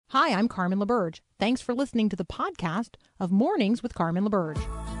Hi, I'm Carmen LaBerge. Thanks for listening to the podcast of Mornings with Carmen LaBerge.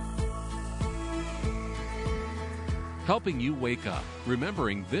 Helping you wake up,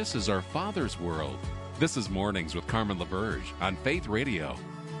 remembering this is our Father's world. This is Mornings with Carmen LaBerge on Faith Radio.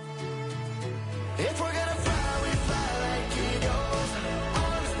 If we're gonna fly, we fly like eagles,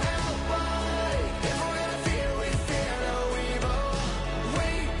 arms held wide. If we're gonna fear, we fear no evil.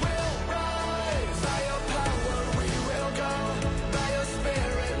 We will rise. By your power, we will go. By your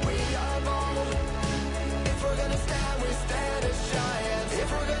spirit, we are bold. If we're gonna stand, we stand as giants.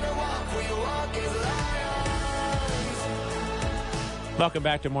 If we're gonna walk, we walk as lions. Welcome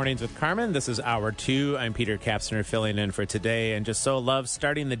back to Mornings with Carmen. This is Hour 2. I'm Peter Kapsner filling in for today, and just so love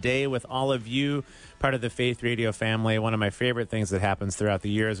starting the day with all of you, part of the Faith Radio family. One of my favorite things that happens throughout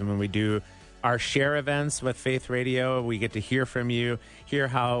the years when we do our share events with Faith Radio. We get to hear from you, hear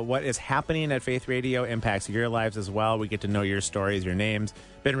how what is happening at Faith Radio impacts your lives as well. We get to know your stories, your names.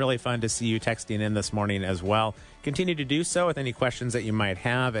 Been really fun to see you texting in this morning as well. Continue to do so with any questions that you might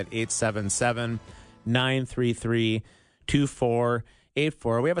have at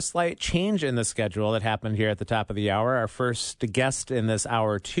 877-933-2484. We have a slight change in the schedule that happened here at the top of the hour. Our first guest in this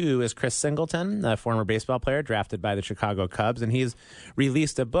Hour 2 is Chris Singleton, a former baseball player drafted by the Chicago Cubs, and he's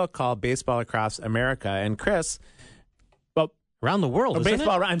released a book called Baseball Across America. And Chris, around the world, isn't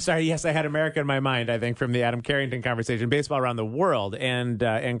baseball. it? I'm sorry. Yes, I had America in my mind. I think from the Adam Carrington conversation, baseball around the world, and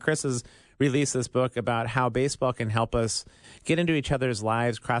Chris has released this book about how baseball can help us get into each other's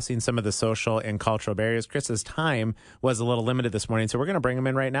lives, crossing some of the social and cultural barriers. Chris's time was a little limited this morning, so we're going to bring him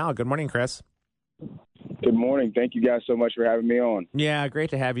in right now. Good morning, Chris. Good morning. Thank you guys so much for having me on. Yeah,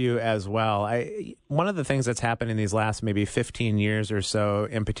 great to have you as well. One of the things that's happened in these last maybe 15 years or so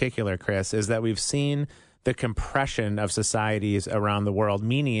in particular, Chris, is that we've seen the compression of societies around the world,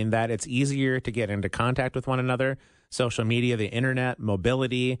 meaning that it's easier to get into contact with one another. Social media, the internet,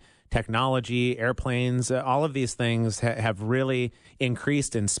 mobility, technology, airplanes, all of these things have really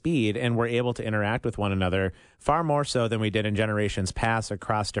increased in speed, and we're able to interact with one another far more so than we did in generations past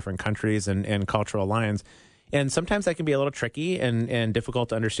across different countries and cultural lines. And sometimes that can be a little tricky and difficult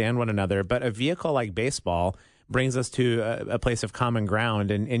to understand one another. But a vehicle like baseball brings us to a place of common ground,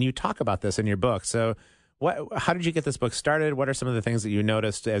 and you talk about this in your book. So how did you get this book started? What are some of the things that you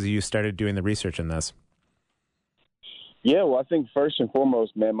noticed as you started doing the research in this? Yeah, well, I think first and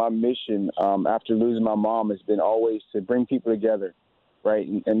foremost, man, my mission after losing my mom has been always to bring people together, right,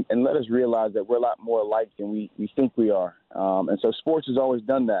 and let us realize that we're a lot more alike than we think we are. And so sports has always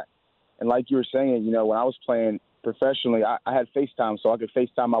done that. And like you were saying, you know, when I was playing professionally, I had FaceTime, so I could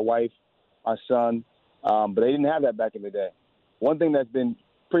FaceTime my wife, my son, but they didn't have that back in the day. One thing that's been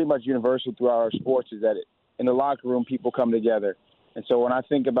pretty much universal throughout our sports is that in the locker room, people come together. And so when I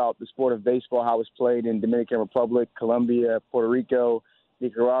think about the sport of baseball, how it's played in Dominican Republic, Colombia, Puerto Rico,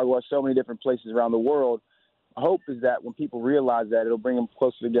 Nicaragua, so many different places around the world, my hope is that when people realize that, it'll bring them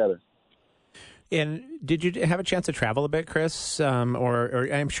closer together. And did you have a chance to travel a bit, Chris? Or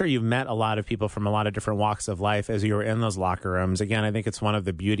I'm sure you've met a lot of people from a lot of different walks of life as you were in those locker rooms. Again, I think it's one of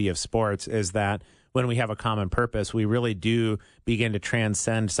the beauty of sports is that when we have a common purpose, we really do begin to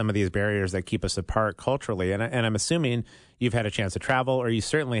transcend some of these barriers that keep us apart culturally. And I'm assuming you've had a chance to travel, or you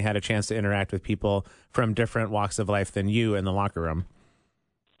certainly had a chance to interact with people from different walks of life than you in the locker room.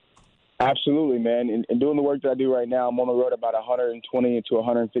 Absolutely, man. And doing the work that I do right now, I'm on the road about 120 to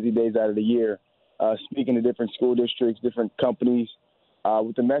 150 days out of the year, speaking to different school districts, different companies,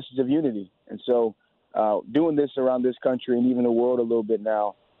 with the message of unity. And so doing this around this country and even the world a little bit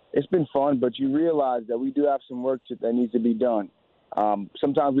now, it's been fun, but you realize that we do have some work that needs to be done.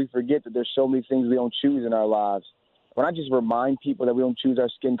 Sometimes we forget that there's so many things we don't choose in our lives. When I just remind people that we don't choose our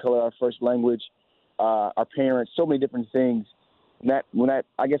skin color, our first language, our parents, so many different things, and when that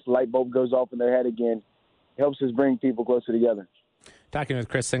I guess the light bulb goes off in their head again, it helps us bring people closer together. Talking with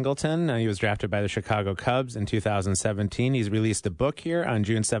Chris Singleton. He was drafted by the Chicago Cubs in 2017. He's released a book here on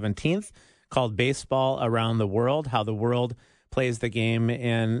June 17th called Baseball Around the World, How the World Plays the Game.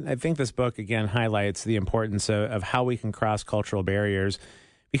 And I think this book, again, highlights the importance of how we can cross cultural barriers.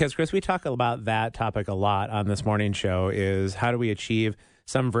 Because, Chris, we talk about that topic a lot on this morning show, is how do we achieve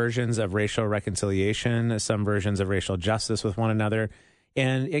some versions of racial reconciliation, some versions of racial justice with one another.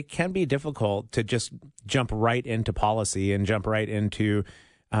 And it can be difficult to just jump right into policy and jump right into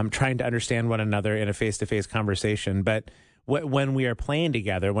trying to understand one another in a face-to-face conversation. But when we are playing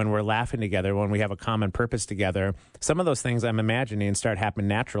together, when we're laughing together, when we have a common purpose together, some of those things I'm imagining start happening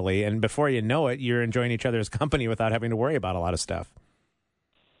naturally. And before you know it, you're enjoying each other's company without having to worry about a lot of stuff.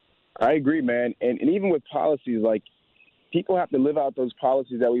 I agree, man. And even with policies, like, people have to live out those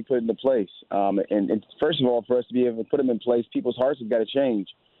policies that we put into place. And first of all, for us to be able to put them in place, people's hearts have got to change.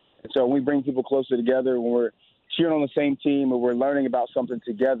 And so when we bring people closer together, when we're cheering on the same team or we're learning about something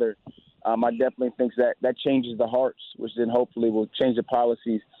together, I definitely think that changes the hearts, which then hopefully will change the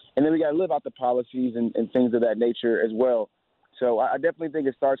policies. And then we got to live out the policies and things of that nature as well. So I definitely think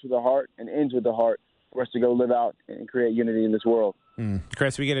it starts with the heart and ends with the heart for us to go live out and create unity in this world.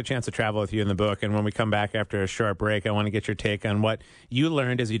 Chris, we get a chance to travel with you in the book, and when we come back after a short break, I want to get your take on what you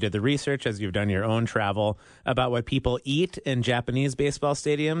learned as you did the research, as you've done your own travel, about what people eat in Japanese baseball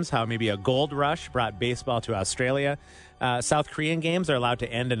stadiums, how maybe a gold rush brought baseball to Australia. South Korean games are allowed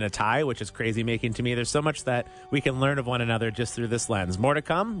to end in a tie, which is crazy-making to me. There's so much that we can learn of one another just through this lens. More to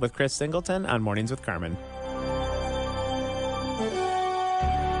come with Chris Singleton on Mornings with Carmen.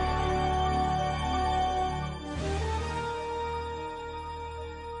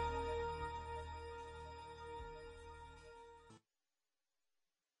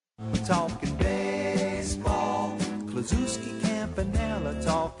 Talking baseball, Klazuski, Campanella,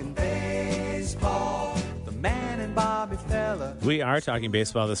 talking baseball, the man and Bobby Fella. We are talking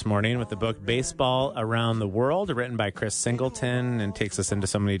baseball this morning with the book Baseball Around the World, written by Chris Singleton, and takes us into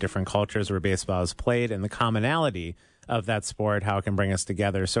so many different cultures where baseball is played and the commonality of that sport, how it can bring us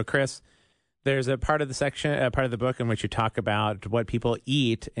together. So, Chris, there's a part of the book in which you talk about what people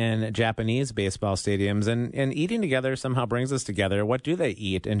eat in Japanese baseball stadiums, and eating together somehow brings us together. What do they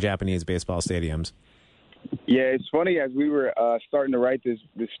eat in Japanese baseball stadiums? Yeah, it's funny. As we were starting to write this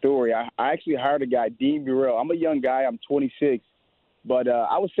story, I actually hired a guy, Dean Burrell. I'm a young guy. I'm 26. But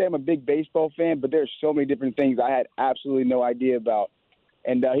I would say I'm a big baseball fan, but there's so many different things I had absolutely no idea about.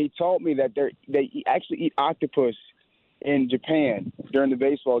 And he told me that they actually eat octopus in Japan during the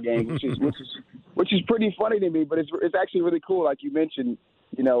baseball game, which is pretty funny to me, but it's actually really cool. Like you mentioned,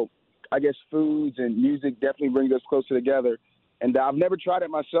 I guess foods and music definitely brings us closer together. And I've never tried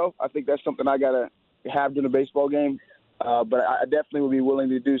it myself. I think that's something I gotta have during a baseball game. But I definitely would be willing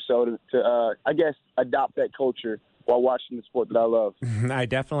to do so to I guess, adopt that culture while watching the sport that I love. I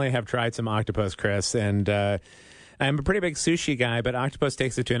definitely have tried some octopus, Chris, and I'm a pretty big sushi guy, but octopus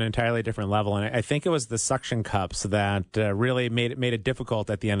takes it to an entirely different level, and I think it was the suction cups that really made it difficult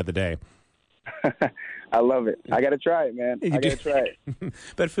at the end of the day. I love it. I got to try it, man. I got to try it.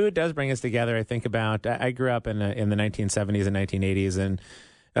 But food does bring us together. I think about I grew up in the 1970s and 1980s,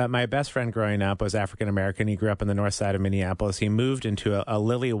 and my best friend growing up was African American. He grew up in the north side of Minneapolis. He moved into a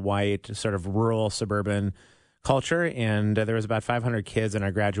lily white sort of rural suburban culture, and there was about 500 kids in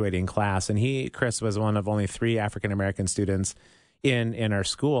our graduating class, and Chris, was one of only 3 African American students in our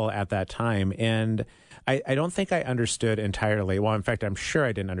school at that time. And I don't think I understood entirely. Well, in fact, I'm sure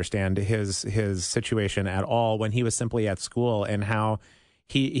I didn't understand his situation at all when he was simply at school, and how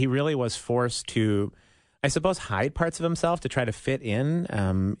he really was forced to, I suppose, hide parts of himself to try to fit in.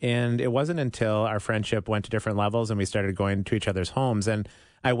 And it wasn't until our friendship went to different levels and we started going to each other's homes, and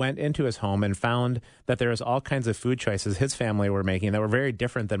I went into his home and found that there was all kinds of food choices his family were making that were very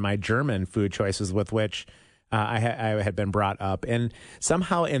different than my German food choices with which I had been brought up. And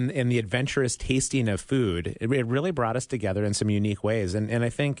somehow in the adventurous tasting of food, it really brought us together in some unique ways. And I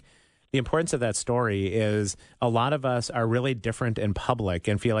think the importance of that story is a lot of us are really different in public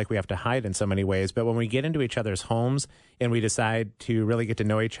and feel like we have to hide in so many ways. But when we get into each other's homes and we decide to really get to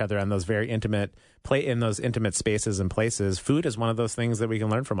know each other on those very intimate in those intimate spaces and places, food is one of those things that we can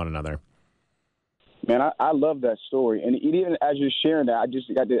learn from one another. Man, I love that story. And even as you're sharing that, I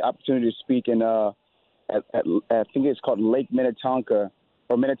just got the opportunity to speak in, I think it's called Lake Minnetonka,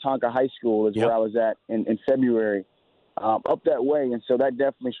 or Minnetonka High School is where I was at in February. Up that way, and so that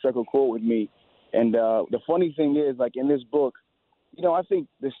definitely struck a chord with me. And the funny thing is, like in this book, I think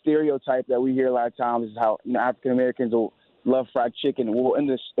the stereotype that we hear a lot of times is how African Americans will love fried chicken. Well, in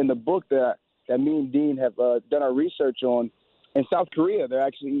the book that me and Dean have done our research on, in South Korea, they're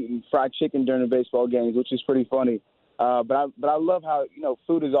actually eating fried chicken during the baseball games, which is pretty funny. But I love how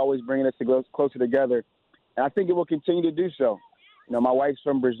food is always bringing us closer together, and I think it will continue to do so. My wife's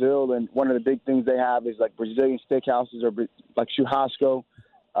from Brazil, and one of the big things they have is like Brazilian steakhouses or like churrasco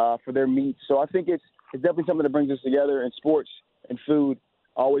for their meat. So I think it's definitely something that brings us together, and sports and food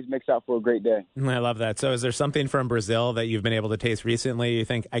always makes out for a great day. I love that. So is there something from Brazil that you've been able to taste recently? You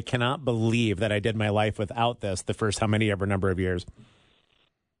think, I cannot believe that I did my life without this the first how many ever number of years?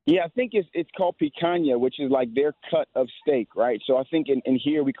 Yeah, I think it's called picanha, which is like their cut of steak, right? So I think in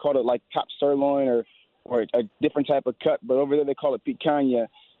here we call it like top sirloin or a different type of cut, but over there they call it picanha,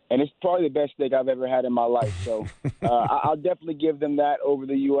 and it's probably the best steak I've ever had in my life. So I'll definitely give them that over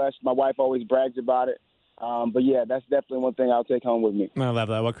the U.S. My wife always brags about it. But yeah, that's definitely one thing I'll take home with me. I love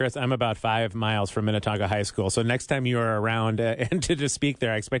that. Well, Chris, I'm about 5 miles from Minnetonka High School, so next time you are around and to speak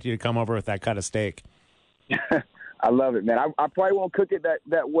there, I expect you to come over with that cut of steak. I love it, man. I probably won't cook it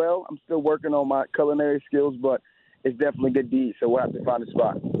that well. I'm still working on my culinary skills, but it's definitely good to eat, so we'll have to find a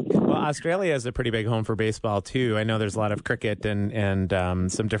spot. Well, Australia is a pretty big home for baseball, too. I know there's a lot of cricket and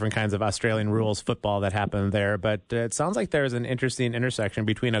some different kinds of Australian rules football that happen there, but it sounds like there's an interesting intersection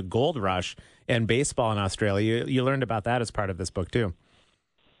between a gold rush and baseball in Australia. You learned about that as part of this book, too.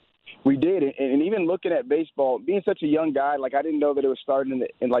 We did, and even looking at baseball, being such a young guy, like I didn't know that it was starting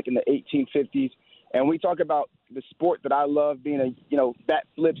in the 1850s. And we talk about the sport that I love, being bat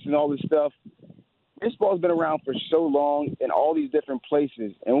flips and all this stuff. Baseball's been around for so long in all these different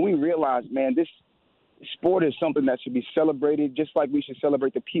places. And we realized, man, this sport is something that should be celebrated just like we should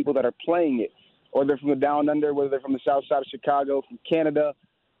celebrate the people that are playing it, whether they're from the down under, whether they're from the south side of Chicago, from Canada,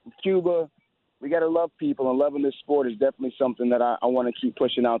 from Cuba. We got to love people, and loving this sport is definitely something that I want to keep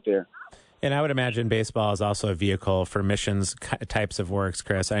pushing out there. And I would imagine baseball is also a vehicle for missions types of works,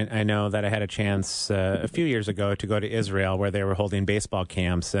 Chris. I know that I had a chance a few years ago to go to Israel where they were holding baseball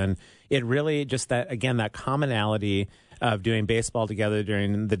camps. And it really just that commonality of doing baseball together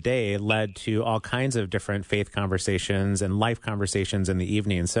during the day led to all kinds of different faith conversations and life conversations in the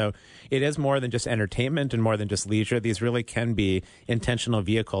evening. So it is more than just entertainment and more than just leisure. These really can be intentional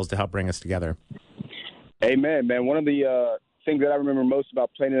vehicles to help bring us together. Amen, man. One of the things that I remember most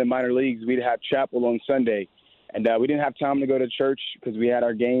about playing in the minor leagues, we'd have chapel on Sunday, and we didn't have time to go to church because we had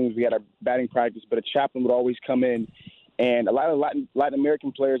our games, we had our batting practice, but a chaplain would always come in, and a lot of Latin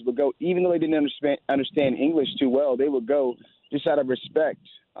American players would go, even though they didn't understand English too well, they would go just out of respect.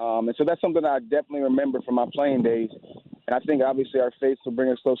 And so that's something that I definitely remember from my playing days, and I think obviously our faiths will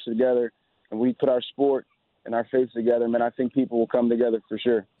bring us closer together, and we put our sport and our faiths together, man, I think people will come together for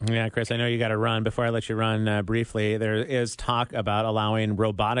sure. Yeah, Chris, I know you got to run. Before I let you run briefly, there is talk about allowing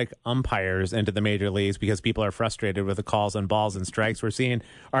robotic umpires into the major leagues because people are frustrated with the calls on balls and strikes. We're seeing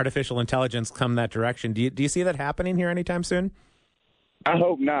artificial intelligence come that direction. Do you see that happening here anytime soon? I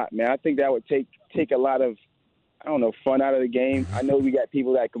hope not, man. I think that would take a lot of, fun out of the game. I know we got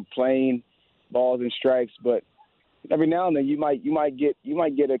people that complain balls and strikes, but every now and then you might get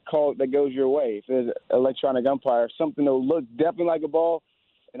a call that goes your way. If there's an electronic umpire, something that looks definitely like a ball,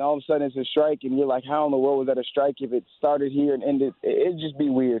 and all of a sudden it's a strike, and you're like, how in the world was that a strike if it started here and ended? It'd just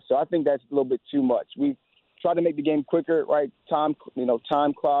be weird. So I think that's a little bit too much. We try to make the game quicker, right? Time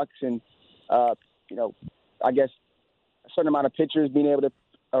clocks, and I guess a certain amount of pitchers being able to,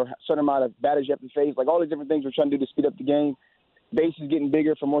 or a certain amount of batters you have to face, like all these different things we're trying to do to speed up the game. Bases getting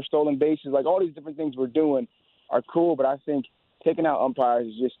bigger for more stolen bases, like all these different things we're doing are cool, but I think taking out umpires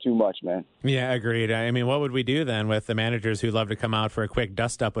is just too much, man. Yeah, agreed. I mean, what would we do then with the managers who love to come out for a quick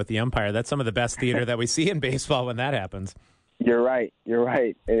dust-up with the umpire? That's some of the best theater that we see in baseball when that happens. You're right.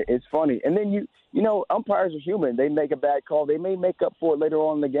 It's funny. And then, umpires are human. They make a bad call. They may make up for it later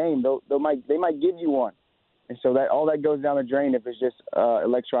on in the game. They might give you one. And so that all that goes down the drain if it's just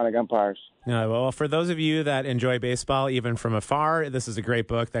electronic umpires. Well, for those of you that enjoy baseball, even from afar, this is a great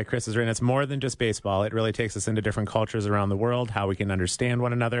book that Chris has written. It's more than just baseball. It really takes us into different cultures around the world, how we can understand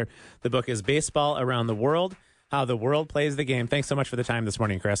one another. The book is Baseball Around the World, How the World Plays the Game. Thanks so much for the time this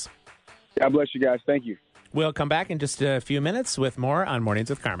morning, Chris. God bless you guys. Thank you. We'll come back in just a few minutes with more on Mornings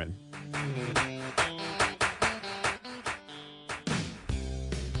with Carmen.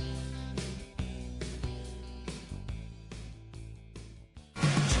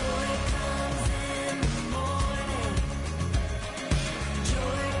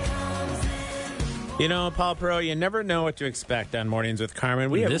 Paul Perot, you never know what to expect on Mornings with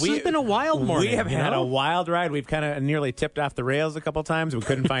Carmen. This has been a wild morning. We have had a wild ride. We've kind of nearly tipped off the rails a couple times. We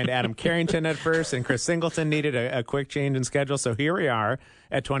couldn't find Adam Carrington at first, and Chris Singleton needed a quick change in schedule. So here we are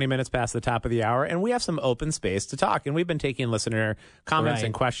at 20 minutes past the top of the hour, and we have some open space to talk. And we've been taking listener comments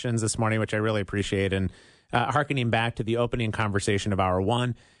and questions this morning, which I really appreciate, and hearkening back to the opening conversation of Hour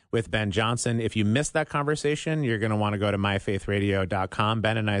 1 with Ben Johnson. If you missed that conversation, you're going to want to go to myfaithradio.com.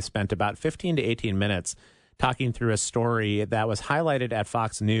 Ben and I spent about 15 to 18 minutes talking through a story that was highlighted at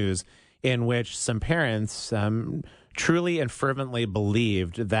Fox News in which some parents truly and fervently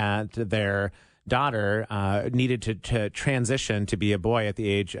believed that their daughter needed to transition to be a boy at the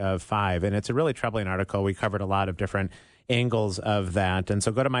age of 5. And it's a really troubling article. We covered a lot of different angles of that. And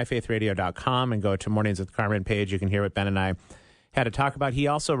so go to myfaithradio.com and go to Mornings with Carmen page. You can hear what Ben and I had to talk about. He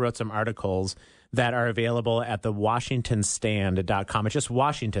also wrote some articles that are available at the WashingtonStand.com. It's just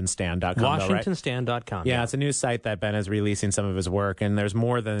WashingtonStand.com. WashingtonStand.com. Yeah, it's a news site that Ben is releasing some of his work, and there's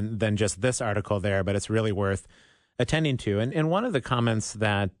more than just this article there, but it's really worth attending to. And one of the comments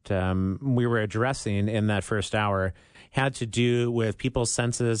that we were addressing in that first hour had to do with people's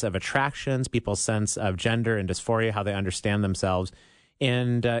senses of attractions, people's sense of gender and dysphoria, how they understand themselves,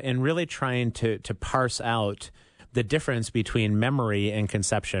 and really trying to parse out the difference between memory and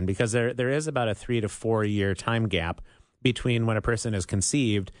conception, because there is about a 3 to 4 year time gap between when a person is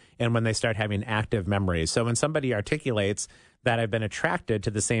conceived and when they start having active memories. So when somebody articulates that I've been attracted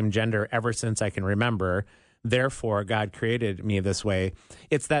to the same gender ever since I can remember, therefore God created me this way,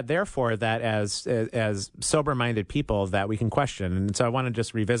 it's that therefore that as sober-minded people that we can question. And so I want to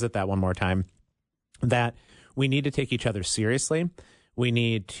just revisit that one more time, that we need to take each other seriously. We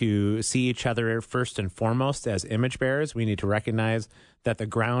need to see each other first and foremost as image bearers. We need to recognize that the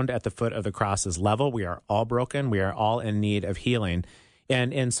ground at the foot of the cross is level. We are all broken. We are all in need of healing.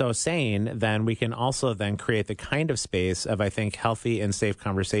 And in so saying, then we can also then create the kind of space of, I think, healthy and safe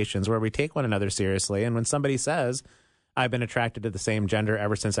conversations where we take one another seriously. And when somebody says, I've been attracted to the same gender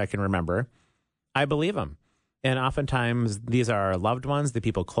ever since I can remember, I believe them. And oftentimes these are our loved ones, the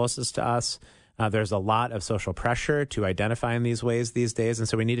people closest to us. There's a lot of social pressure to identify in these ways these days, and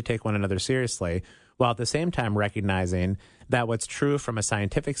so we need to take one another seriously, while at the same time recognizing that what's true from a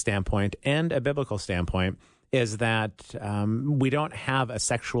scientific standpoint and a biblical standpoint is that we don't have a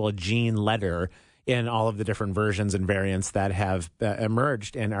sexual gene letter in all of the different versions and variants that have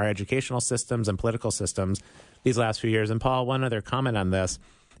emerged in our educational systems and political systems these last few years. And Paul, one other comment on this.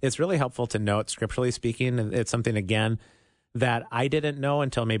 It's really helpful to note, scripturally speaking, it's something, again, that I didn't know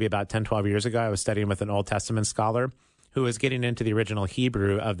until maybe about 10, 12 years ago. I was studying with an Old Testament scholar who was getting into the original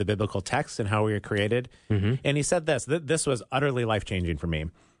Hebrew of the biblical text and how we were created. Mm-hmm. And he said this was utterly life-changing for me.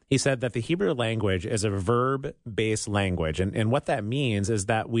 He said that the Hebrew language is a verb-based language. And what that means is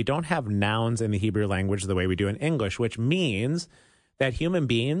that we don't have nouns in the Hebrew language the way we do in English, which means that human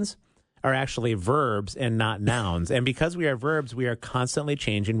beings are actually verbs and not nouns. And because we are verbs, we are constantly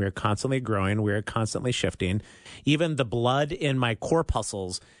changing, we are constantly growing, we are constantly shifting. Even the blood in my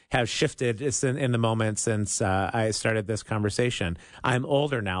corpuscles have shifted in the moment since I started this conversation. I'm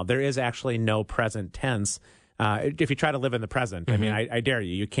older now. There is actually no present tense. If you try to live in the present, I mean, I dare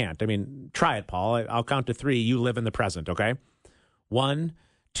you. You can't. I mean, try it, Paul. I'll count to 3. You live in the present, okay? 1,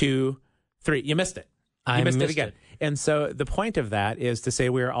 2, 3. You missed it. You missed it again. And so the point of that is to say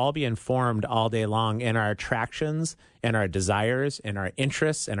we are all being formed all day long in our attractions and our desires and our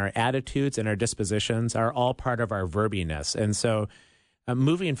interests and our attitudes and our dispositions are all part of our verbiness. And so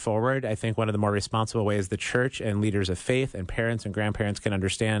moving forward, I think one of the more responsible ways the church and leaders of faith and parents and grandparents can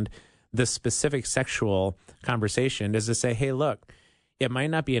understand the specific sexual conversation is to say, hey, look, it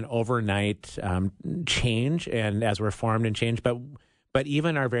might not be an overnight change and as we're formed and change, but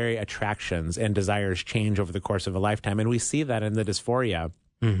even our very attractions and desires change over the course of a lifetime. And we see that in the dysphoria.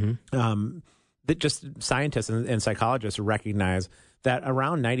 Mm-hmm. That just scientists and psychologists recognize that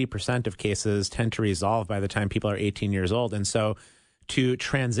around 90% of cases tend to resolve by the time people are 18 years old. And so to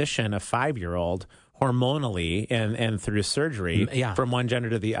transition a 5-year-old hormonally and through surgery from one gender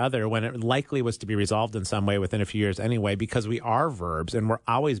to the other, when it likely was to be resolved in some way within a few years anyway, because we are verbs and we're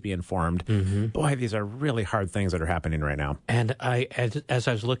always being formed. Mm-hmm. Boy, these are really hard things that are happening right now. And as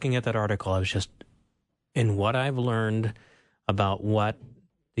I was looking at that article, I was just, in what I've learned about what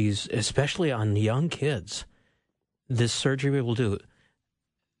these, especially on young kids, this surgery will do.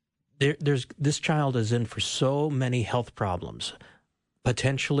 This child is in for so many health problems,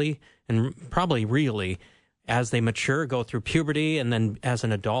 potentially and probably really, as they mature, go through puberty, and then as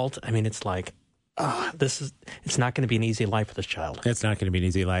an adult. I mean, it's like, it's not going to be an easy life for this child. It's not going to be an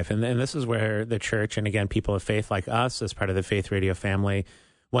easy life. And this is where the church, and again, people of faith like us as part of the Faith Radio family,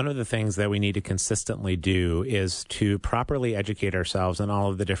 one of the things that we need to consistently do is to properly educate ourselves on all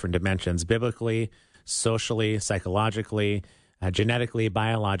of the different dimensions, biblically, socially, psychologically, genetically,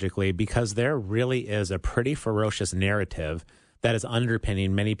 biologically, because there really is a pretty ferocious narrative that is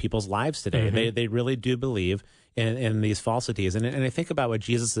underpinning many people's lives today. Mm-hmm. They really do believe in these falsities. And I think about what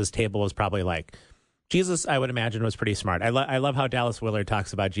Jesus' table was probably like. Jesus, I would imagine, was pretty smart. I love how Dallas Willard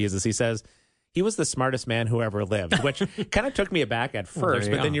talks about Jesus. He says he was the smartest man who ever lived, which kind of took me aback at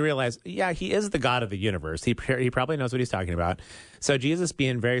first, but then you realize, yeah, he is the God of the universe. He probably knows what he's talking about. So Jesus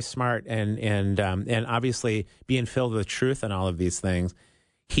being very smart and obviously being filled with truth and all of these things,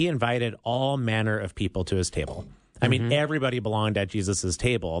 he invited all manner of people to his table. I mean, everybody belonged at Jesus'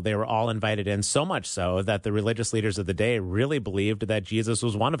 table. They were all invited in, so much so that the religious leaders of the day really believed that Jesus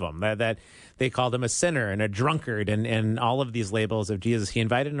was one of them, that they called him a sinner and a drunkard and all of these labels of Jesus. He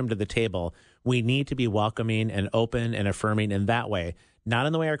invited them to the table. We need to be welcoming and open and affirming in that way, not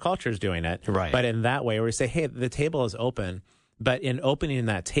in the way our culture is doing it, right, but in that way where we say, hey, the table is open. But in opening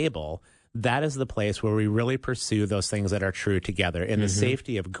that table, that is the place where we really pursue those things that are true together in the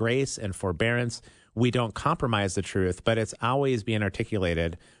safety of grace and forbearance. We don't compromise the truth, but it's always being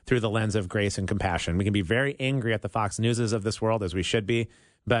articulated through the lens of grace and compassion. We can be very angry at the Fox Newses of this world, as we should be,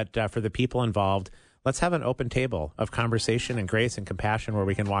 but for the people involved, let's have an open table of conversation and grace and compassion where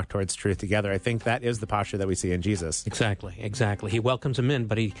we can walk towards truth together. I think that is the posture that we see in Jesus. Exactly. He welcomes them in,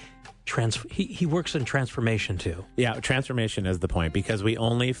 but he works in transformation too. Yeah, transformation is the point, because we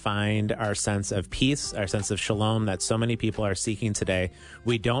only find our sense of peace, our sense of shalom that so many people are seeking today.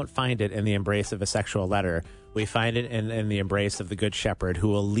 We don't find it in the embrace of a sexual letter. We find it in the embrace of the Good Shepherd, who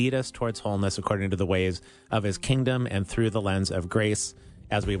will lead us towards wholeness according to the ways of his kingdom and through the lens of grace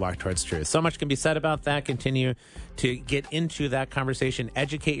as we walk towards truth. So much can be said about that. Continue to get into that conversation.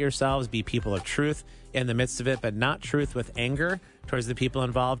 Educate yourselves. Be people of truth in the midst of it, but not truth with anger towards the people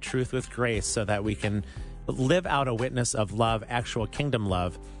involved, truth with grace, so that we can live out a witness of love, actual kingdom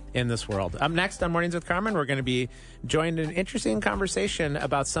love in this world. Up next on Mornings with Carmen, we're going to be joined in an interesting conversation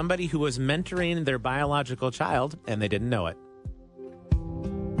about somebody who was mentoring their biological child and they didn't know it.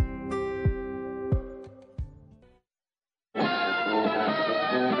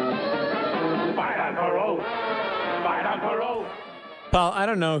 Paul, I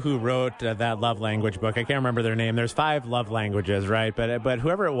don't know who wrote that love language book. I can't remember their name. There's 5 love languages, right? But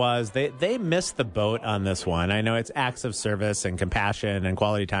whoever it was, they missed the boat on this one. I know it's acts of service and compassion and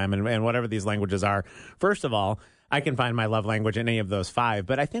quality time and whatever these languages are. First of all, I can find my love language in any of those 5,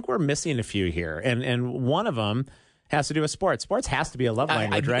 but I think we're missing a few here. And one of them has to do with sports. Sports has to be a love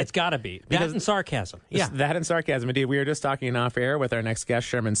language, right? It's got to be. Because that and sarcasm. Yeah. That and sarcasm, indeed. We were just talking off air with our next guest,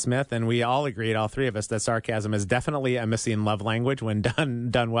 Sherman Smith, and we all agreed, all 3 of us, that sarcasm is definitely a missing love language when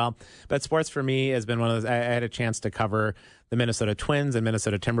done well. But sports for me has been one of those. I had a chance to cover the Minnesota Twins and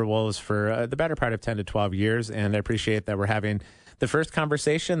Minnesota Timberwolves for the better part of 10 to 12 years, and I appreciate that we're having the first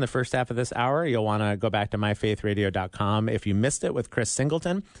conversation, the first half of this hour. You'll want to go back to myfaithradio.com if you missed it, with Chris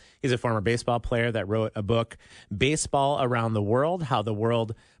Singleton. He's a former baseball player that wrote a book, Baseball Around the World, How the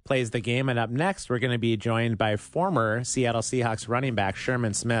World Plays the Game. And up next, we're going to be joined by former Seattle Seahawks running back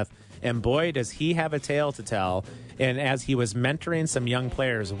Sherman Smith. And boy, does he have a tale to tell. And as he was mentoring some young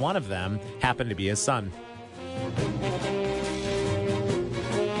players, one of them happened to be his son.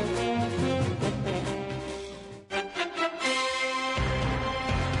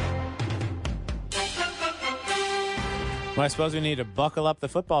 Well, I suppose we need to buckle up the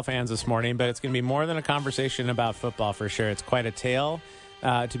football fans this morning, but it's going to be more than a conversation about football for sure. It's quite a tale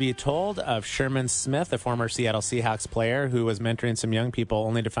to be told of Sherman Smith, a former Seattle Seahawks player who was mentoring some young people,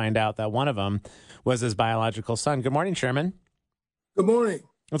 only to find out that one of them was his biological son. Good morning, Sherman. Good morning.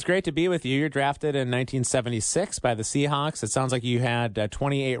 It's great to be with you. You're drafted in 1976 by the Seahawks. It sounds like you had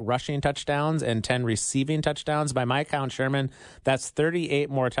 28 rushing touchdowns and 10 receiving touchdowns. By my count, Sherman, that's 38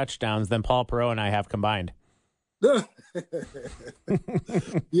 more touchdowns than Paul Perot and I have combined.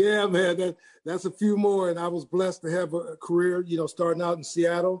 Yeah, man, that's a few more. And I was blessed to have a career, starting out in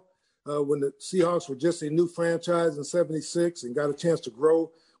Seattle when the Seahawks were just a new franchise in '76, and got a chance to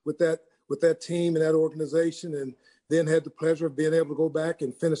grow with that team and that organization, and then had the pleasure of being able to go back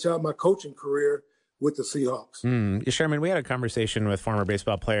and finish out my coaching career with the Seahawks. Sherman, we had a conversation with former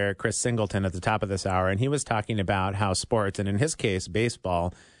baseball player Chris Singleton at the top of this hour, and he was talking about how sports, and in his case,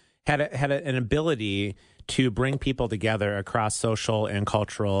 baseball, had an ability to bring people together across social and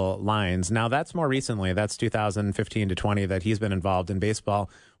cultural lines. Now, that's more recently. That's 2015 to 20 that he's been involved in baseball.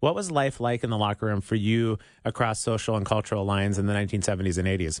 What was life like in the locker room for you across social and cultural lines in the 1970s and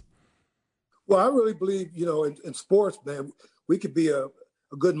 80s? Well, I really believe, in sports, man, we could be a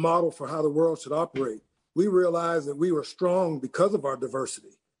good model for how the world should operate. We realized that we were strong because of our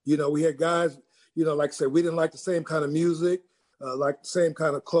diversity. We had guys, like I said, we didn't like the same kind of music, like the same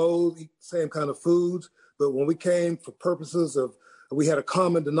kind of clothes, eat the same kind of foods. But when we came for purposes of, we had a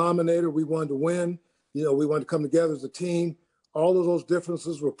common denominator, we wanted to win, we wanted to come together as a team. All of those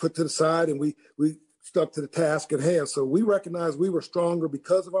differences were put to the side, and we stuck to the task at hand. So we recognized we were stronger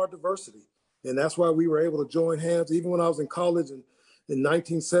because of our diversity. And that's why we were able to join hands. Even when I was in college in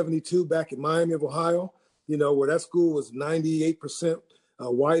 1972, back in Miami of Ohio, where that school was 98%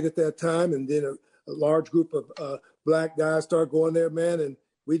 white at that time. And then a large group of black guys started going there, man. And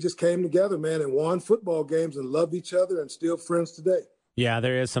we just came together, man, and won football games and loved each other and still friends today. Yeah,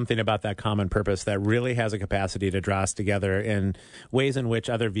 there is something about that common purpose that really has a capacity to draw us together in ways in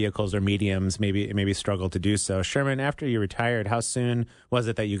which other vehicles or mediums maybe struggle to do so. Sherman, after you retired, how soon was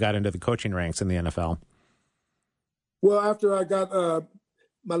it that you got into the coaching ranks in the NFL? Well, after I got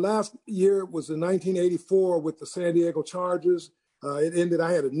my last year was in 1984 with the San Diego Chargers. It ended,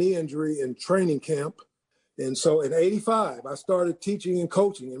 I had a knee injury in training camp. And so in 85, I started teaching and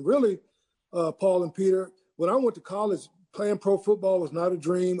coaching. And really, Paul and Peter, when I went to college, playing pro football was not a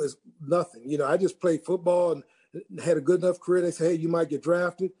dream. It's nothing. I just played football and had a good enough career. They say, hey, you might get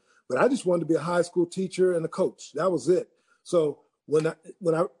drafted. But I just wanted to be a high school teacher and a coach. That was it. So when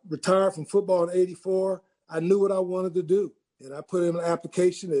I retired from football in '84, I knew what I wanted to do, and I put in an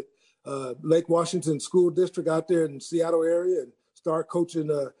application at Lake Washington School District out there in the Seattle area, and started coaching,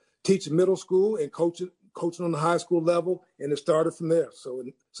 teaching middle school and coaching on the high school level, and it started from there. So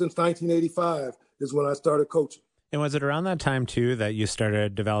since 1985 is when I started coaching. And was it around that time, too, that you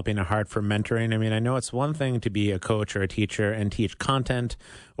started developing a heart for mentoring? I mean, I know it's one thing to be a coach or a teacher and teach content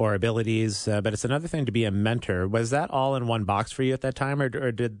or abilities, but it's another thing to be a mentor. Was that all in one box for you at that time,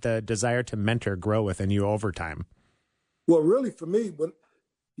 or did the desire to mentor grow within you over time? Well, really, for me, when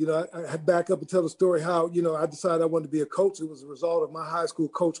I back up and tell the story how, I decided I wanted to be a coach. It was a result of my high school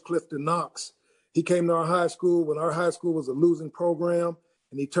coach, Clifton Knox. He came to our high school when our high school was a losing program,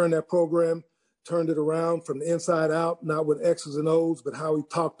 and he turned it around from the inside out, not with X's and O's, but how he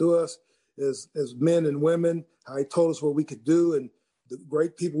talked to us as men and women, how he told us what we could do and the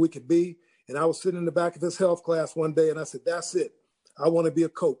great people we could be. And I was sitting in the back of his health class one day, and I said, that's it. I want to be a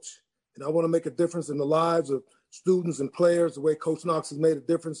coach, and I want to make a difference in the lives of students and players the way Coach Knox has made a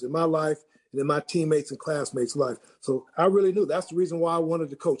difference in my life and in my teammates and classmates' life. So I really knew that's the reason why I wanted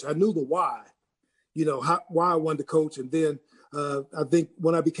to coach. I knew the why, why I wanted to coach. And then I think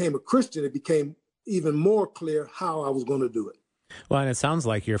when I became a Christian, it became even more clear how I was going to do it. Well, and it sounds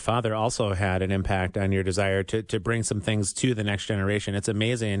like your father also had an impact on your desire to bring some things to the next generation. It's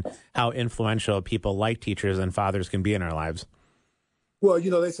amazing how influential people like teachers and fathers can be in our lives. Well,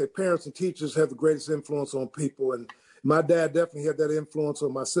 they say parents and teachers have the greatest influence on people. And my dad definitely had that influence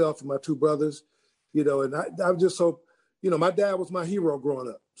on myself and my two brothers, and I was just so, my dad was my hero growing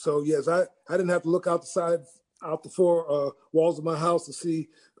up. So, yes, I didn't have to look out the four walls of my house to see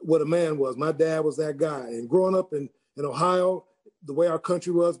what a man was. My dad was that guy. And growing up in Ohio, the way our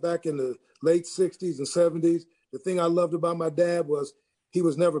country was back in the late 60s and 70s, the thing I loved about my dad was he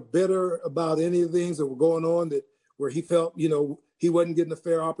was never bitter about any of the things that were going on where he felt, he wasn't getting a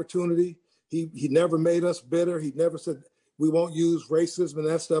fair opportunity. He never made us bitter. He never said we won't use racism and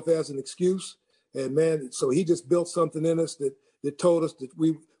that stuff as an excuse. And man, so he just built something in us that told us that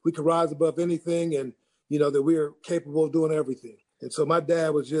we could rise above anything, and that we are capable of doing everything. And so my dad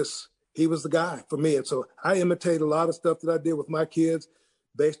was he was the guy for me. And so I imitate a lot of stuff that I did with my kids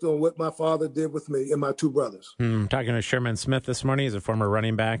based on what my father did with me and my two brothers. Talking to Sherman Smith this morning. He's a former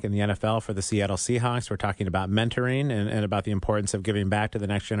running back in the NFL for the Seattle Seahawks. We're talking about mentoring and about the importance of giving back to the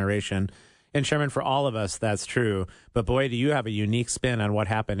next generation. And Sherman, for all of us, that's true. But boy, do you have a unique spin on what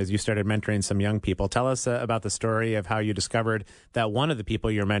happened as you started mentoring some young people. Tell us about the story of how you discovered that one of the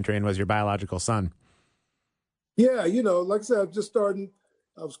people you're mentoring was your biological son. Yeah, like I said,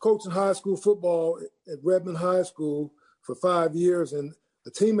 I was coaching high school football at Redmond High School for 5 years, and a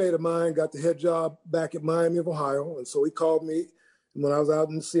teammate of mine got the head job back at Miami of Ohio. And so he called me when I was out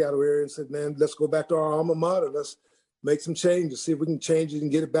in the Seattle area and said, man, let's go back to our alma mater. Let's make some changes, see if we can change it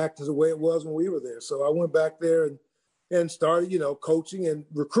and get it back to the way it was when we were there. So I went back there and started, coaching and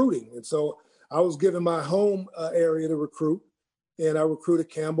recruiting. And so I was given my home area to recruit, and I recruited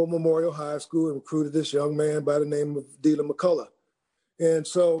Campbell Memorial High School and recruited this young man by the name of Dylan McCullough. And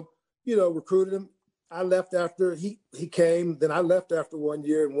so, recruited him. I left after he came. Then I left after 1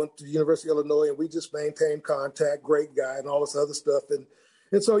 year and went to the University of Illinois, and we just maintained contact, great guy and all this other stuff.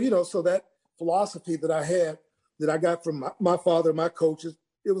 And so, so that philosophy that I had, that I got from my father, my coaches,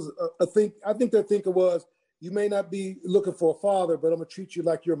 it was a thing. I think their thinking was, you may not be looking for a father, but I'm going to treat you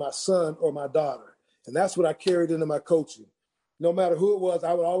like you're my son or my daughter. And that's what I carried into my coaching. No matter who it was,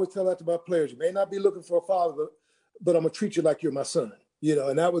 I would always tell that to my players. You may not be looking for a father, but I'm going to treat you like you're my son.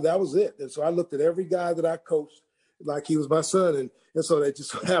 And that was it. And so I looked at every guy that I coached like he was my son. And so it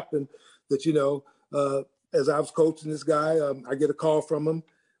just happened that, as I was coaching this guy, I get a call from him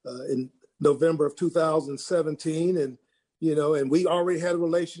in November of 2017. And we already had a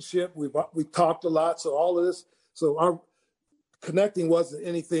relationship. We talked a lot. So all of this, so our connecting wasn't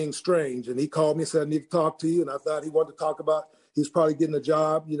anything strange. And he called me and said, I need to talk to you. And I thought he wanted to talk about, he's probably getting a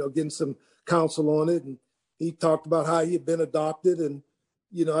job, getting some counsel on it. And he talked about how he had been adopted. And,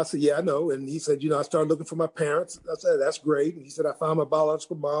 I said, yeah, I know. And he said, I started looking for my parents. I said, that's great. And he said, I found my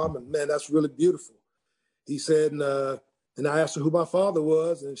biological mom, and man, that's really beautiful. He said, and I asked her who my father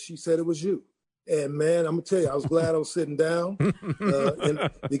was, and she said it was you. And man, I'm gonna tell you, I was glad I was sitting down,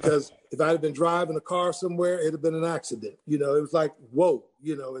 because if I'd have been driving a car somewhere, it'd have been an accident. It was like, whoa,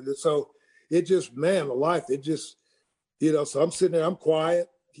 and so it just, man, the life, it just, so I'm sitting there, I'm quiet,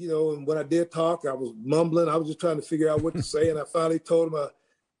 and when I did talk, I was mumbling. I was just trying to figure out what to say. And I finally told him,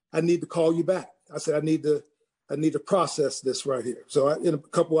 I need to call you back. I said, I need to process this right here. So in a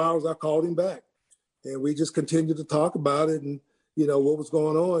couple of hours, I called him back, and we just continued to talk about it and, what was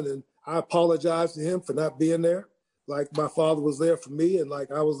going on. And I apologized to him for not being there like my father was there for me, and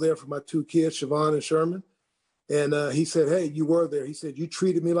like I was there for my two kids, Siobhan and Sherman. And he said, hey, you were there. He said, you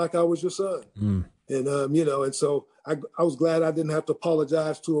treated me like I was your son. And, and so I was glad I didn't have to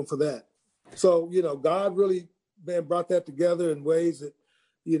apologize to him for that. So, God really, man, brought that together in ways that,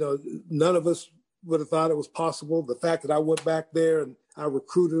 none of us would have thought it was possible. The fact that I went back there and I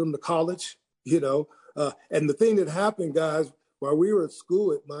recruited him to college, and the thing that happened, guys, while we were at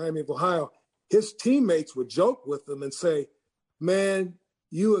school at Miami of Ohio, his teammates would joke with him and say, man,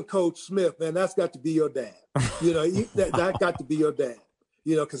 you and Coach Smith, man, that's got to be your dad. That got to be your dad,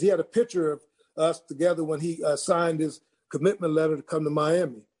 because he had a picture of us together when he signed his commitment letter to come to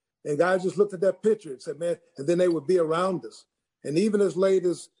Miami. And guys just looked at that picture and said, man, and then they would be around us. And even as late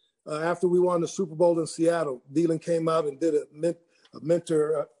as after we won the Super Bowl in Seattle, Dylan came out and did a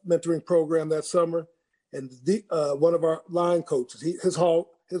mentoring program that summer. And one of our line coaches, his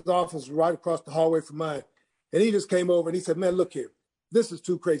office was right across the hallway from mine. And he just came over and he said, man, look here. This is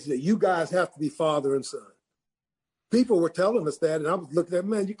too crazy. You guys have to be father and son. People were telling us that, and I was looking at,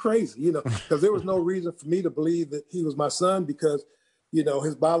 man, you're crazy, because there was no reason for me to believe that he was my son because,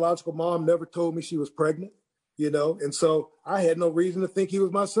 his biological mom never told me she was pregnant, and so I had no reason to think he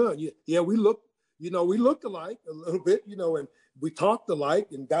was my son. Yeah, we looked alike a little bit, and we talked alike,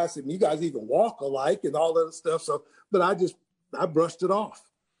 and guys said, you guys even walk alike and all that stuff. So, but I brushed it off.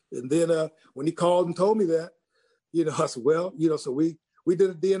 And then when he called and told me that, I said, well, so we did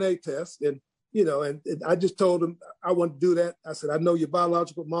a DNA test and I just told him I want to do that. I said, I know your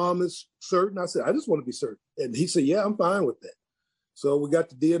biological mom is certain. I said, I just want to be certain. And he said, yeah, I'm fine with that. So we got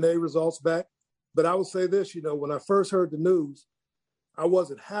the DNA results back. But I will say this, when I first heard the news, I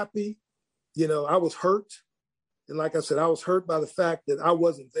wasn't happy. I was hurt. And like I said, I was hurt by the fact that I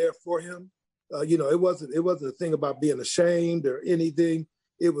wasn't there for him. It wasn't a thing about being ashamed or anything.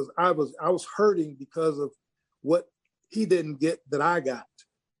 I was hurting because of what he didn't get that I got.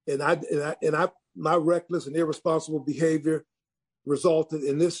 And my reckless and irresponsible behavior resulted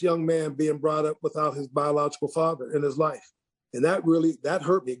in this young man being brought up without his biological father in his life. And that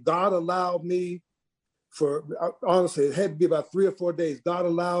hurt me. God allowed me honestly, it had to be about 3 or 4 days. God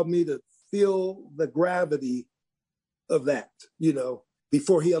allowed me to feel the gravity of that,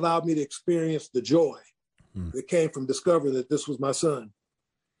 before he allowed me to experience the joy that came from discovering that this was my son.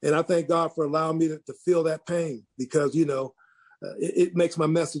 And I thank God for allowing me to feel that pain because, it makes my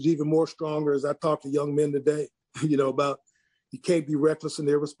message even more stronger as I talk to young men today, about you can't be reckless and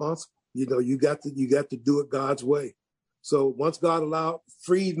irresponsible. You got to do it God's way. So once God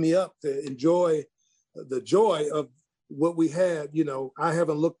freed me up to enjoy the joy of what we had, I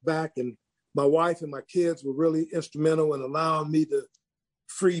haven't looked back, and my wife and my kids were really instrumental in allowing me to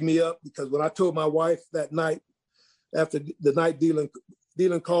free me up, because when I told my wife that night, after the night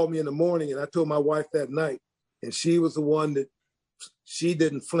Dylan called me in the morning, and I told my wife that night, and she was the one that she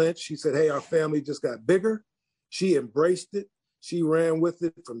didn't flinch. She said, hey, our family just got bigger. She embraced it. She ran with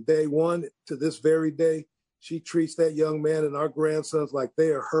it from day one to this very day. She treats that young man and our grandsons like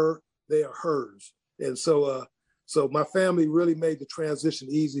they are hers. And so my family really made the transition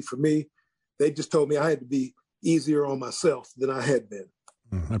easy for me. They just told me I had to be easier on myself than I had been.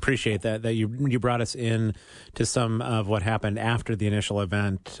 I appreciate that you brought us in to some of what happened after the initial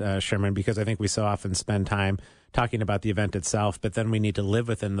event, Sherman, because I think we so often spend time talking about the event itself, but then we need to live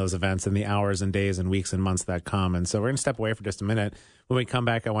within those events in the hours and days and weeks and months that come. And so we're going to step away for just a minute. When we come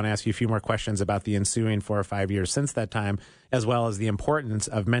back, I want to ask you a few more questions about the ensuing 4 or 5 years since that time, as well as the importance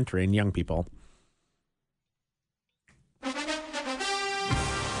of mentoring young people.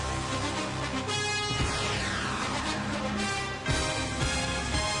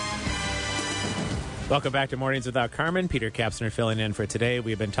 Welcome back to Mornings Without Carmen. Peter Kapsner filling in for today.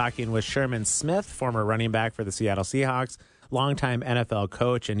 We've been talking with Sherman Smith, former running back for the Seattle Seahawks, longtime NFL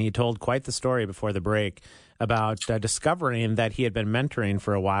coach, and he told quite the story before the break about discovering that he had been mentoring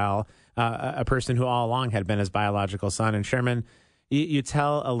for a while, a person who all along had been his biological son. And Sherman, you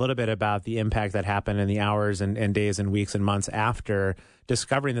tell a little bit about the impact that happened in the hours and days and weeks and months after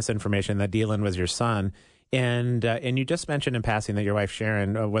discovering this information that Dylan was your son. And you just mentioned in passing that your wife,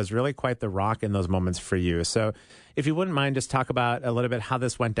 Sharon, was really quite the rock in those moments for you. So if you wouldn't mind, just talk about a little bit how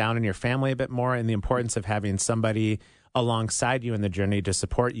this went down in your family a bit more and the importance of having somebody alongside you in the journey to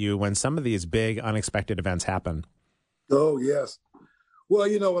support you when some of these big unexpected events happen. Oh, yes. Well,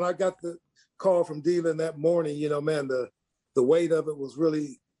 when I got the call from Dylan that morning, man, the weight of it was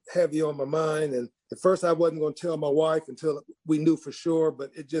really heavy on my mind. And at first I wasn't going to tell my wife until we knew for sure,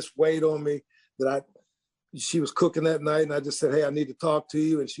 but it just weighed on me that she was cooking that night, and I just said, hey, I need to talk to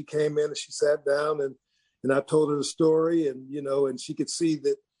you. And she came in and she sat down and I told her the story, and, and she could see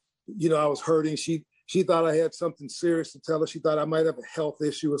that, I was hurting. She she thought I had something serious to tell her. She thought I might have a health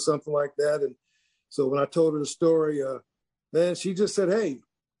issue or something like that. And so when I told her the story, man, she just said, hey,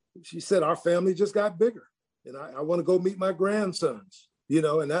 she said, our family just got bigger and I want to go meet my grandsons, you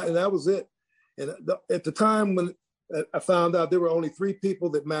know, and that was it. And at the time when I found out there were only 3 people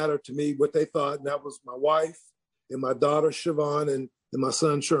that mattered to me, what they thought, and that was my wife and my daughter, Siobhan, and my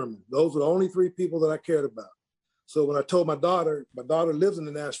son, Sherman. Those were the only 3 people that I cared about. So when I told my daughter lives in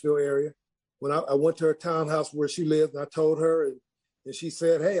the Nashville area, when I went to her townhouse where she lived, and I told her, and she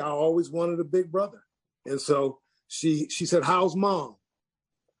said, hey, I always wanted a big brother. And so she said, how's mom?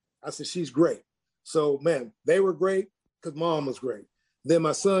 I said, she's great. So, man, they were great because mom was great. Then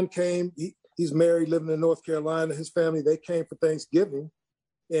my son came. He's married, living in North Carolina. His family, they came for Thanksgiving.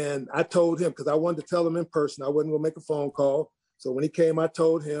 And I told him, because I wanted to tell him in person, I wasn't going to make a phone call. So when he came, I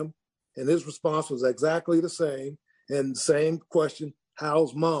told him, and his response was exactly the same. And same question,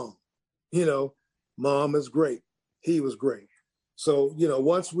 how's mom? You know, mom is great. He was great. So, you know,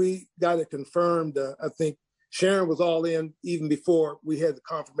 once we got it confirmed, I think Sharon was all in even before we had the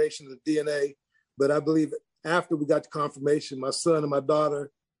confirmation of the DNA. But I believe after we got the confirmation, my son and my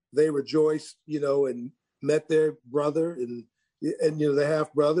daughter, they rejoiced, you know, and met their brother and you know, the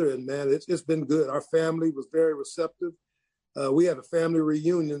half brother. And man, it's been good. Our family was very receptive. We had a family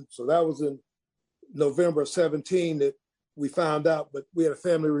reunion. So that was in November of 17 that we found out, but we had a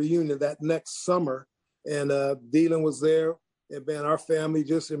family reunion that next summer and Dylan was there and man, our family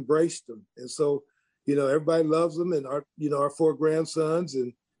just embraced him. And so, you know, everybody loves him and our 4 grandsons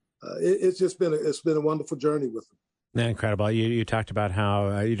and it's been a wonderful journey with him. Incredible. You talked about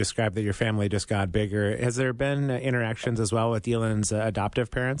how you described that your family just got bigger. Has there been interactions as well with Dylan's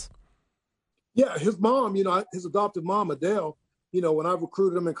adoptive parents? Yeah, his mom, you know, his adoptive mom, Adele, you know, when I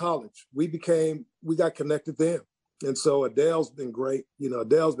recruited him in college, we got connected then. And so Adele's been great. You know,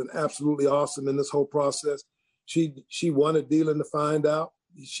 Adele's been absolutely awesome in this whole process. She wanted Dylan to find out.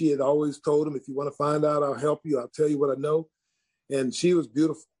 She had always told him, if you want to find out, I'll help you. I'll tell you what I know. And she was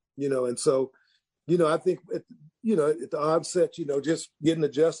beautiful, you know, and so, you know, I think, at the onset, you know, just getting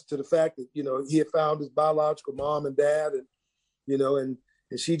adjusted to the fact that, you know, he had found his biological mom and dad and, you know, and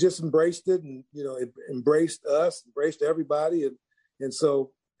she just embraced it and, you know, embraced us, embraced everybody. And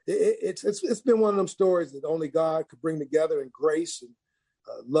so it's been one of them stories that only God could bring together, and grace and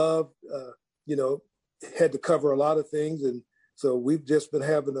love, you know, had to cover a lot of things. And so we've just been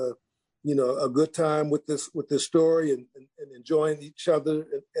having a good time with this story and enjoying each other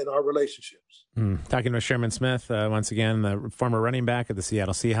and our relationships. Talking with Sherman Smith, once again, the former running back of the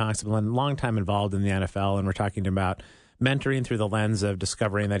Seattle Seahawks, been a long time involved in the NFL, and we're talking about mentoring through the lens of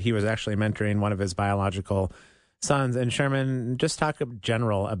discovering that he was actually mentoring one of his biological sons. And Sherman, just talk in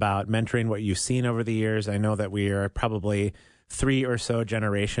general about mentoring, what you've seen over the years. I know that we are probably 3 or so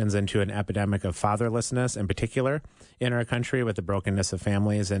generations into an epidemic of fatherlessness in particular in our country with the brokenness of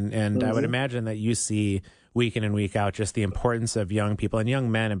families. And I would imagine that you see week in and week out just the importance of young people and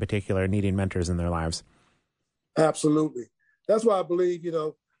young men in particular needing mentors in their lives. Absolutely. That's why I believe, you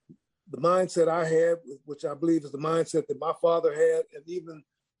know, the mindset I had, which I believe is the mindset that my father had, and even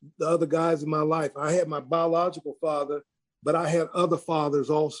the other guys in my life. I had my biological father, but I had other fathers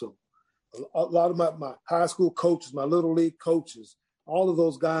also. A lot of my high school coaches, my little league coaches, all of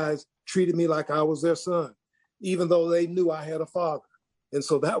those guys treated me like I was their son, even though they knew I had a father. And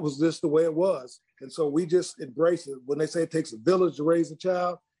so that was just the way it was. And so we just embraced it. When they say it takes a village to raise a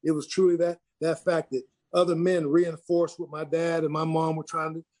child, it was truly that fact that other men reinforced what my dad and my mom were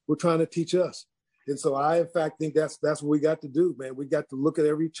trying to teach us. And so I, in fact, think that's what we got to do, man. We got to look at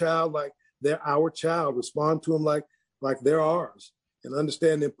every child like they're our child, respond to them like they're ours, and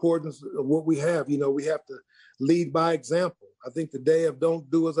understand the importance of what we have. You know, we have to lead by example. I think the day of don't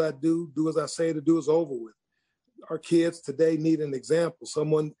do as I do as I say to do is over with. Our kids today need an example,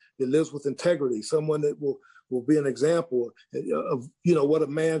 someone that lives with integrity, someone that will be an example of, you know, what a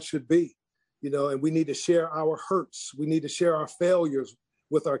man should be, you know, and we need to share our hurts. We need to share our failures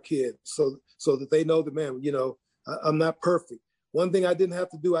with our kids so that they know that, man, you know, I'm not perfect. One thing I didn't have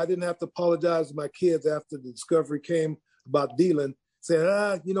to do, I didn't have to apologize to my kids after the discovery came about Dylan,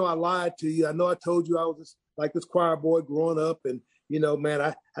 saying, you know, I lied to you. I know I told you I was like this choir boy growing up and, you know, man,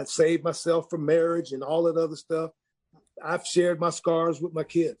 I saved myself from marriage and all that other stuff. I've shared my scars with my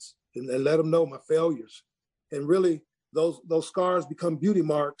kids and let them know my failures. And really, those scars become beauty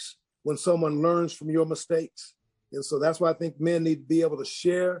marks when someone learns from your mistakes. And so that's why I think men need to be able to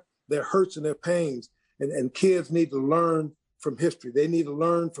share their hurts and their pains. And kids need to learn from history. They need to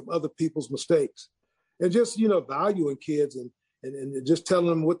learn from other people's mistakes. And just, you know, valuing kids and just telling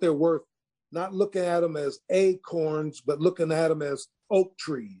them what they're worth, not looking at them as acorns, but looking at them as oak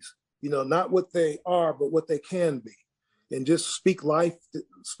trees. not what they are, but what they can be, and just speak life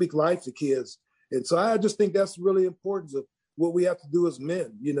to kids. And so I just think that's really important of what we have to do as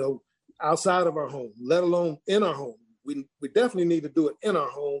men, outside of our home, let alone in our home. We definitely need to do it in our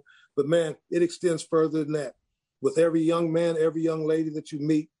home, but man, it extends further than that. With every young man, every young lady that you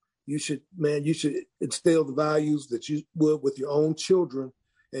meet, you should instill the values that you would with your own children,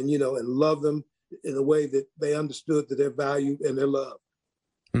 and love them in a way that they understood that they're valued and they're loved.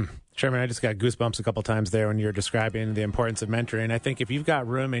 Sherman, I just got goosebumps a couple times there when you were describing the importance of mentoring. I think if you've got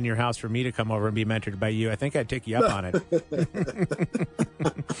room in your house for me to come over and be mentored by you, I think I'd take you up on it.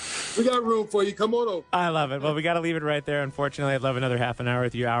 We got room for you. Come on over. I love it. Well, we got to leave it right there. Unfortunately, I'd love another half an hour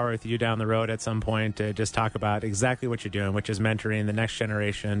with you down the road at some point to just talk about exactly what you're doing, which is mentoring the next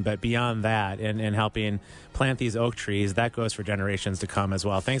generation. But beyond that, and helping plant these oak trees, that goes for generations to come as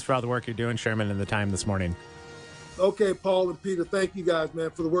well. Thanks for all the work you're doing, Sherman, and the time this morning. Okay, Paul and Peter, thank you guys,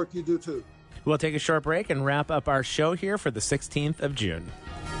 man, for the work you do, too. We'll take a short break and wrap up our show here for the 16th of June.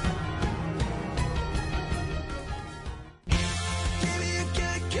 Give me a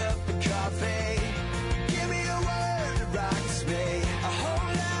good cup of coffee. Give me a word that rocks me. A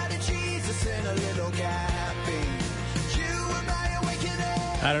whole lot of Jesus and a little caffeine. You and my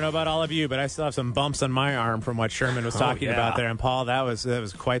awakening. I don't know about all of you, but I still have some bumps on my arm from what Sherman was talking about there. And Paul, that was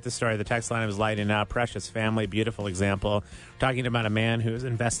quite the story. The text line was lighting up. Precious family, beautiful example. Talking about a man who's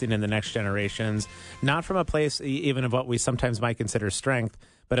investing in the next generations, not from a place even of what we sometimes might consider strength,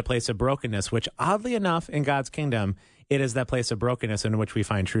 but a place of brokenness, which oddly enough in God's kingdom, it is that place of brokenness in which we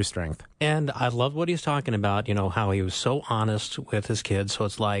find true strength. And I love what he's talking about, how he was so honest with his kids. So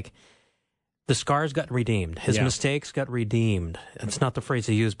it's like, the scars got redeemed. His mistakes got redeemed. It's not the phrase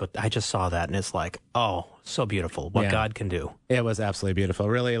he used, but I just saw that, and it's like, oh, so beautiful what God can do. It was absolutely beautiful.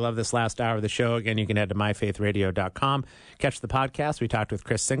 Really love this last hour of the show. Again, you can head to myfaithradio.com. Catch the podcast. We talked with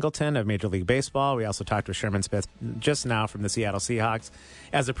Chris Singleton of Major League Baseball. We also talked with Sherman Smith just now from the Seattle Seahawks.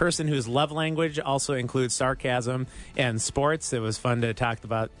 As a person whose love language also includes sarcasm and sports, it was fun to talk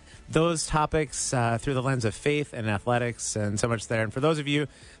about those topics through the lens of faith and athletics and so much there. And for those of you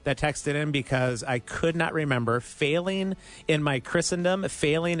that texted in because I could not remember, failing in my Christendom,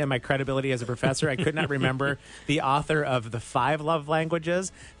 failing in my credibility as a professor, I could not remember the author of the 5 love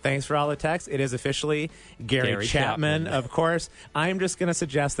languages. Thanks for all the texts. It is officially Gary Chapman, of course. I'm just going to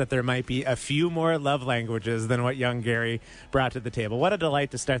suggest that there might be a few more love languages than what young Gary brought to the table. What a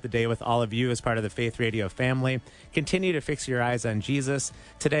delight to start the day with all of you as part of the Faith Radio family. Continue to fix your eyes on Jesus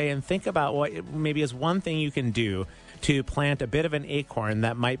today and think about what maybe is one thing you can do to plant a bit of an acorn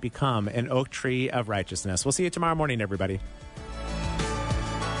that might become an oak tree of righteousness. We'll see you tomorrow morning, everybody.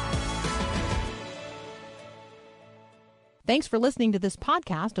 Thanks for listening to this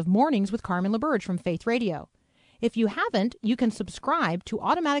podcast of Mornings with Carmen LaBerge from Faith Radio. If you haven't, you can subscribe to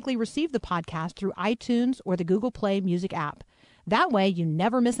automatically receive the podcast through iTunes or the Google Play Music app. That way, you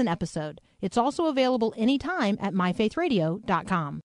never miss an episode. It's also available anytime at myfaithradio.com.